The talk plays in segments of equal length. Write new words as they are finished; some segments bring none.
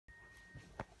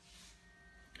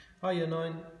Hi Year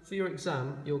 9, for your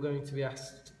exam you're going to be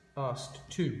asked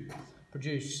to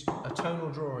produce a tonal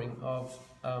drawing of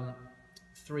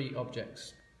 3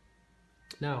 objects.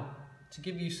 Now, to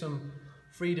give you some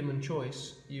freedom and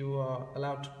choice, you are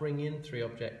allowed to bring in 3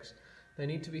 objects. They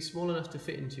need to be small enough to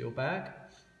fit into your bag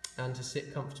and to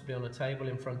sit comfortably on a table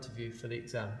in front of you for the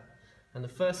exam. And the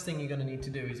first thing you're going to need to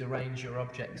do is arrange your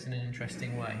objects in an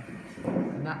interesting way.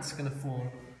 And that's going to form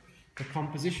the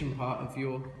composition part of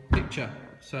your picture.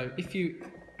 So if you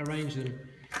arrange them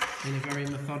in a very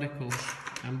methodical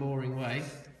and boring way,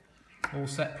 all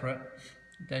separate,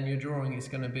 then your drawing is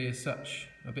going to be as such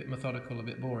a bit methodical, a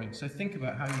bit boring. So think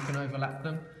about how you can overlap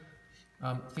them.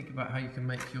 Think about how you can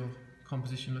make your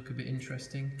composition look a bit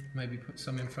interesting. Maybe put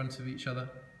some in front of each other.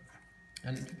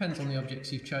 And it depends on the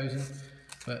objects you've chosen,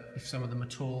 but if some of them are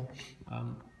tall,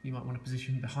 you might want to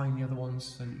position behind the other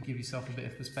ones so that you give yourself a bit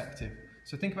of perspective.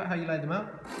 So think about how you lay them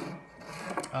out,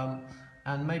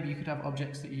 and maybe you could have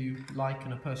objects that you like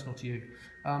and are personal to you.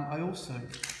 I also,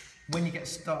 when you get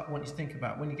want you to think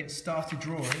about when you get started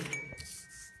drawing,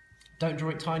 don't draw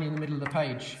it tiny in the middle of the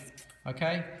page.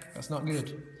 Okay, that's not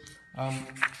good.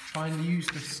 Try and use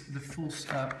the full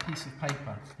piece of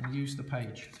paper and use the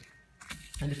page.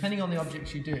 And depending on the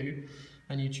objects you do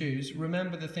and you choose,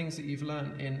 remember the things that you've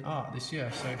learned in art this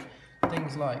year. So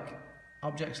things like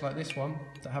objects like this one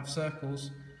that have circles,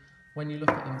 when you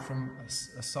look at them from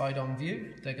a side-on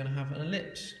view, they're going to have an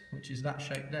ellipse, which is that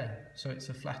shape there. So it's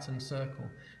a flattened circle.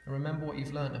 And remember what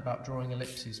you've learned about drawing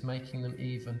ellipses, making them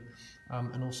even,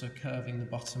 and also curving the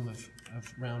bottom of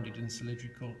rounded and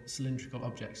cylindrical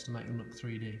objects to make them look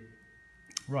 3D.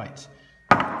 Right.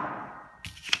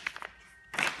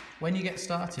 When you get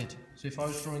started, so if I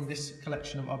was drawing this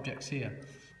collection of objects here,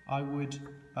 I would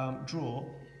draw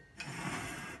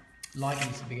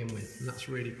lightly to begin with, and that's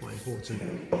really quite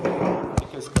important,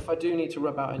 because if I do need to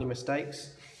rub out any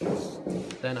mistakes,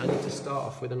 then I need to start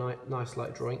off with a nice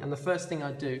light drawing. And the first thing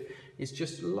I do is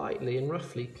just lightly and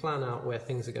roughly plan out where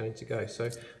things are going to go. So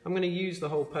I'm going to use the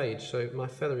whole page, so my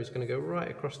feather is going to go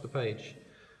right across the page,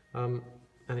 and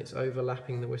it's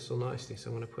overlapping the whistle nicely, so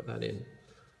I'm going to put that in.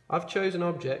 I've chosen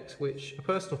objects which are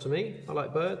personal to me. I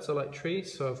like birds, I like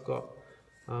trees, so I've got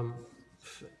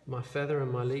my feather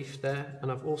and my leaf there,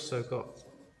 and I've also got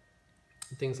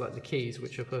things like the keys,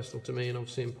 which are personal to me and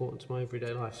obviously important to my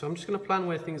everyday life. So I'm just going to plan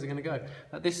where things are going to go.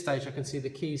 At this stage I can see the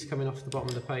keys coming off the bottom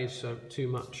of the page, so too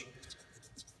much.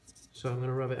 So I'm going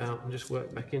to rub it out and just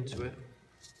work back into it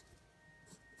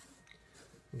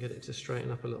and get it to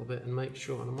straighten up a little bit, and make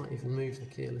sure, and I might even move the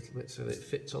key a little bit so that it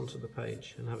fits onto the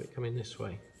page and have it come in this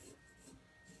way.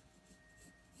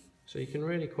 So you can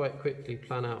really quite quickly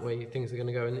plan out where things are going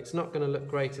to go, and it's not going to look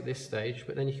great at this stage,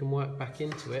 but then you can work back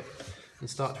into it and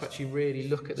start to actually really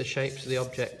look at the shapes of the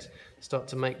object, start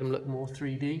to make them look more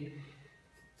 3D.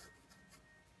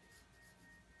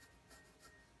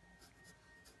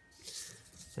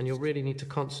 And you'll really need to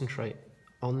concentrate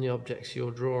on the objects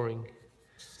you're drawing,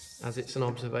 as it's an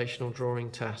observational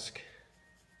drawing task.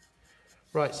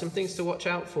 Right, some things to watch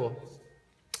out for.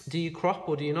 Do you crop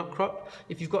or do you not crop?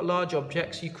 If you've got large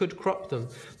objects, you could crop them,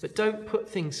 but don't put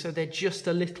things so they're just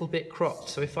a little bit cropped.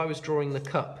 So if I was drawing the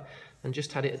cup and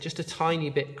just had it just a tiny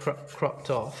bit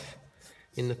cropped off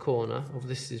in the corner, oh,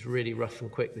 this is really rough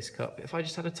and quick, this cup. If I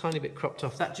just had a tiny bit cropped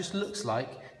off, that just looks like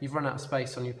you've run out of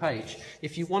space on your page.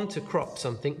 If you want to crop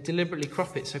something, deliberately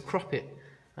crop it, so crop it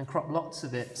and crop lots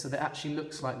of it so that it actually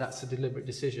looks like that's a deliberate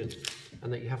decision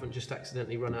and that you haven't just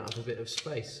accidentally run out of a bit of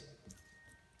space.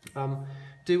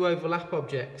 Do overlap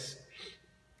objects,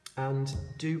 and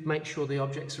do make sure the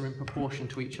objects are in proportion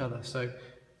to each other. So,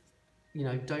 you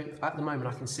know, don't, at the moment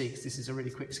I can see, because this is a really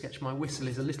quick sketch, my whistle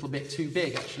is a little bit too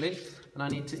big actually, and I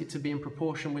need it to be in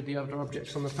proportion with the other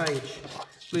objects on the page.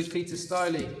 Blue Peter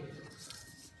Styley.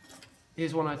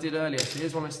 Here's one I did earlier, so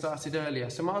here's one I started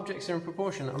earlier. So my objects are in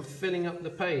proportion, I'm filling up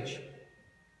the page.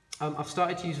 I've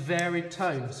started to use varied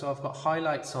tone, so I've got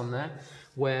highlights on there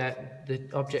where the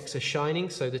objects are shining,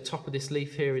 so the top of this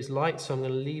leaf here is light, so I'm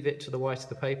going to leave it to the white of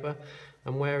the paper,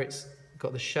 and where it's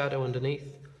got the shadow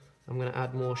underneath, I'm going to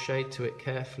add more shade to it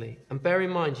carefully. And bear in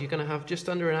mind, you're going to have just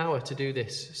under an hour to do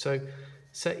this, so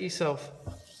set yourself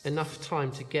enough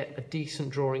time to get a decent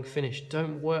drawing finished.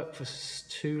 Don't work for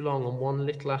too long on one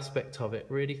little aspect of it.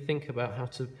 Really think about how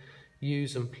to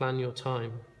use and plan your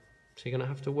time. So you're going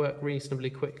to have to work reasonably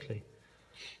quickly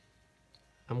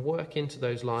and work into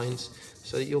those lines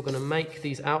so that you're going to make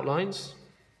these outlines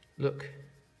look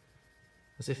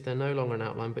as if they're no longer an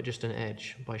outline but just an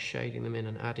edge by shading them in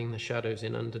and adding the shadows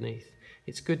in underneath.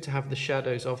 It's good to have the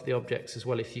shadows of the objects as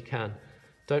well if you can.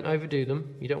 Don't overdo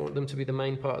them. You don't want them to be the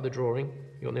main part of the drawing.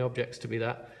 You want the objects to be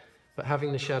that. but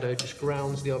having the shadow just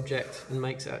grounds the object and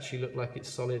makes it actually look like it's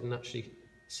solid and actually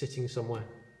sitting somewhere.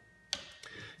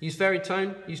 Use varied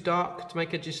tone, use dark to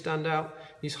make edges stand out,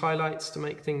 use highlights to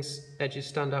make edges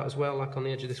stand out as well, like on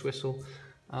the edge of this whistle,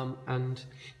 and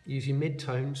use your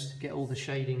mid-tones to get all the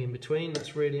shading in between.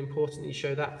 That's really important that you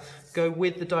show that. Go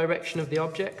with the direction of the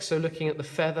object, so looking at the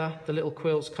feather, the little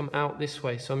quills come out this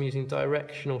way, so I'm using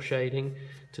directional shading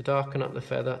to darken up the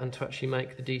feather and to actually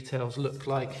make the details look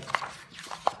like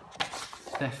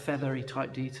they're feathery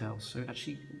type details. So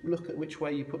actually look at which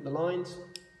way you put the lines.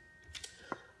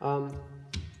 And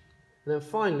then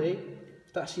finally,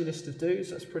 that's your list of do's,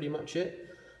 that's pretty much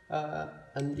it.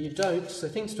 And your don'ts, so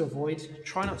things to avoid,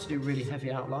 try not to do really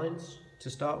heavy outlines to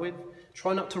start with.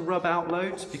 Try not to rub out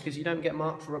loads, because you don't get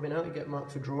marked for rubbing out, you get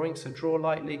marked for drawing. So draw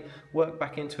lightly, work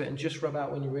back into it, and just rub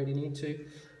out when you really need to.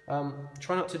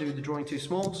 Try not to do the drawing too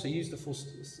small, so use the full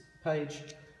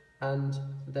page. And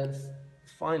then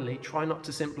finally, try not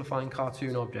to simplify and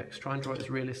cartoon objects. Try and draw it as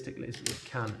realistically as you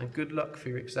can. And good luck for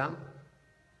your exam.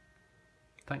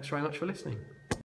 Thanks very much for listening.